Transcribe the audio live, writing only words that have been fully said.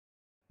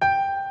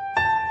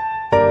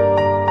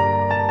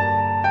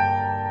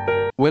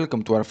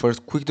Welcome to our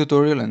first quick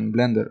tutorial in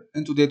Blender.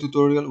 In today's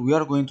tutorial, we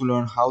are going to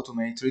learn how to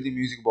make 3D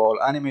music ball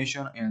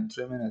animation in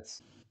 3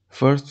 minutes.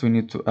 First, we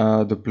need to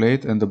add the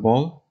plate and the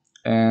ball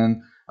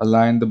and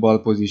align the ball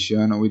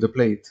position with the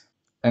plate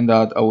and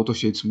add auto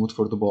shade smooth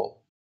for the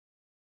ball.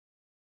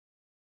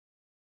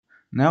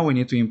 Now we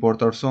need to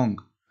import our song.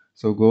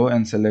 So go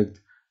and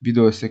select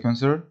video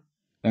sequencer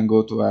and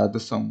go to add the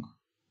song.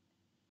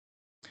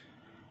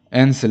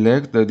 And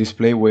select the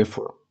display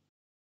waveform.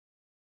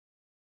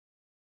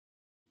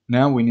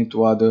 Now we need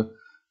to add a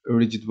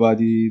rigid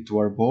body to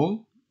our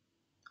ball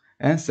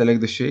and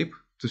select the shape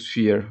to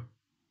sphere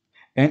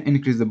and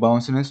increase the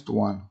bounciness to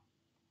 1.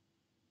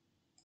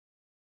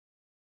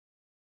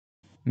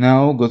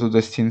 Now go to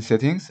the scene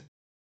settings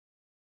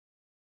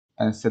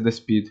and set the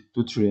speed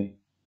to 3.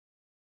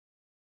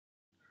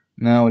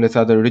 Now let's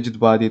add a rigid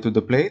body to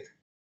the plate.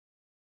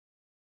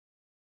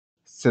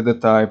 Set the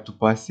type to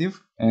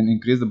passive and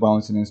increase the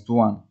bounciness to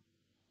 1.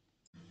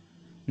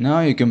 Now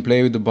you can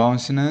play with the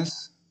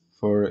bounciness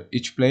for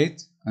each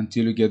plate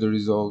until you get the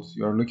results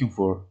you are looking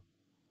for.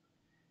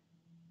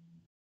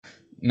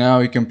 Now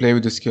you can play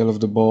with the scale of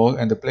the ball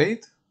and the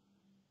plate,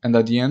 and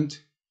at the end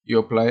you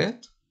apply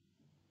it.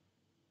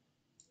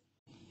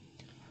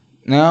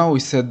 Now we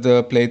set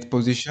the plate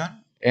position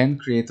and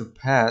create a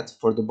path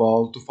for the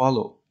ball to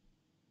follow.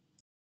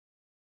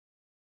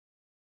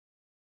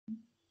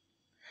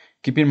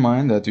 Keep in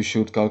mind that you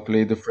should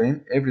calculate the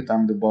frame every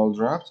time the ball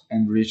drops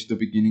and reach the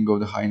beginning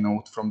of the high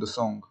note from the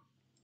song.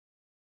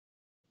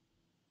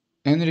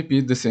 And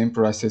repeat the same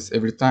process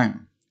every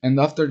time. And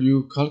after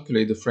you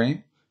calculate the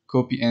frame,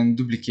 copy and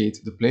duplicate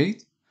the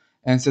plate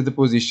and set the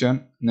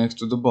position next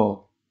to the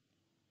ball.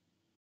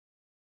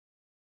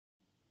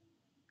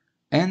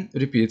 And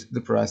repeat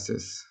the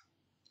process.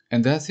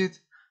 And that's it.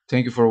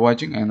 Thank you for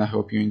watching and I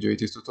hope you enjoyed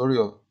this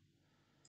tutorial.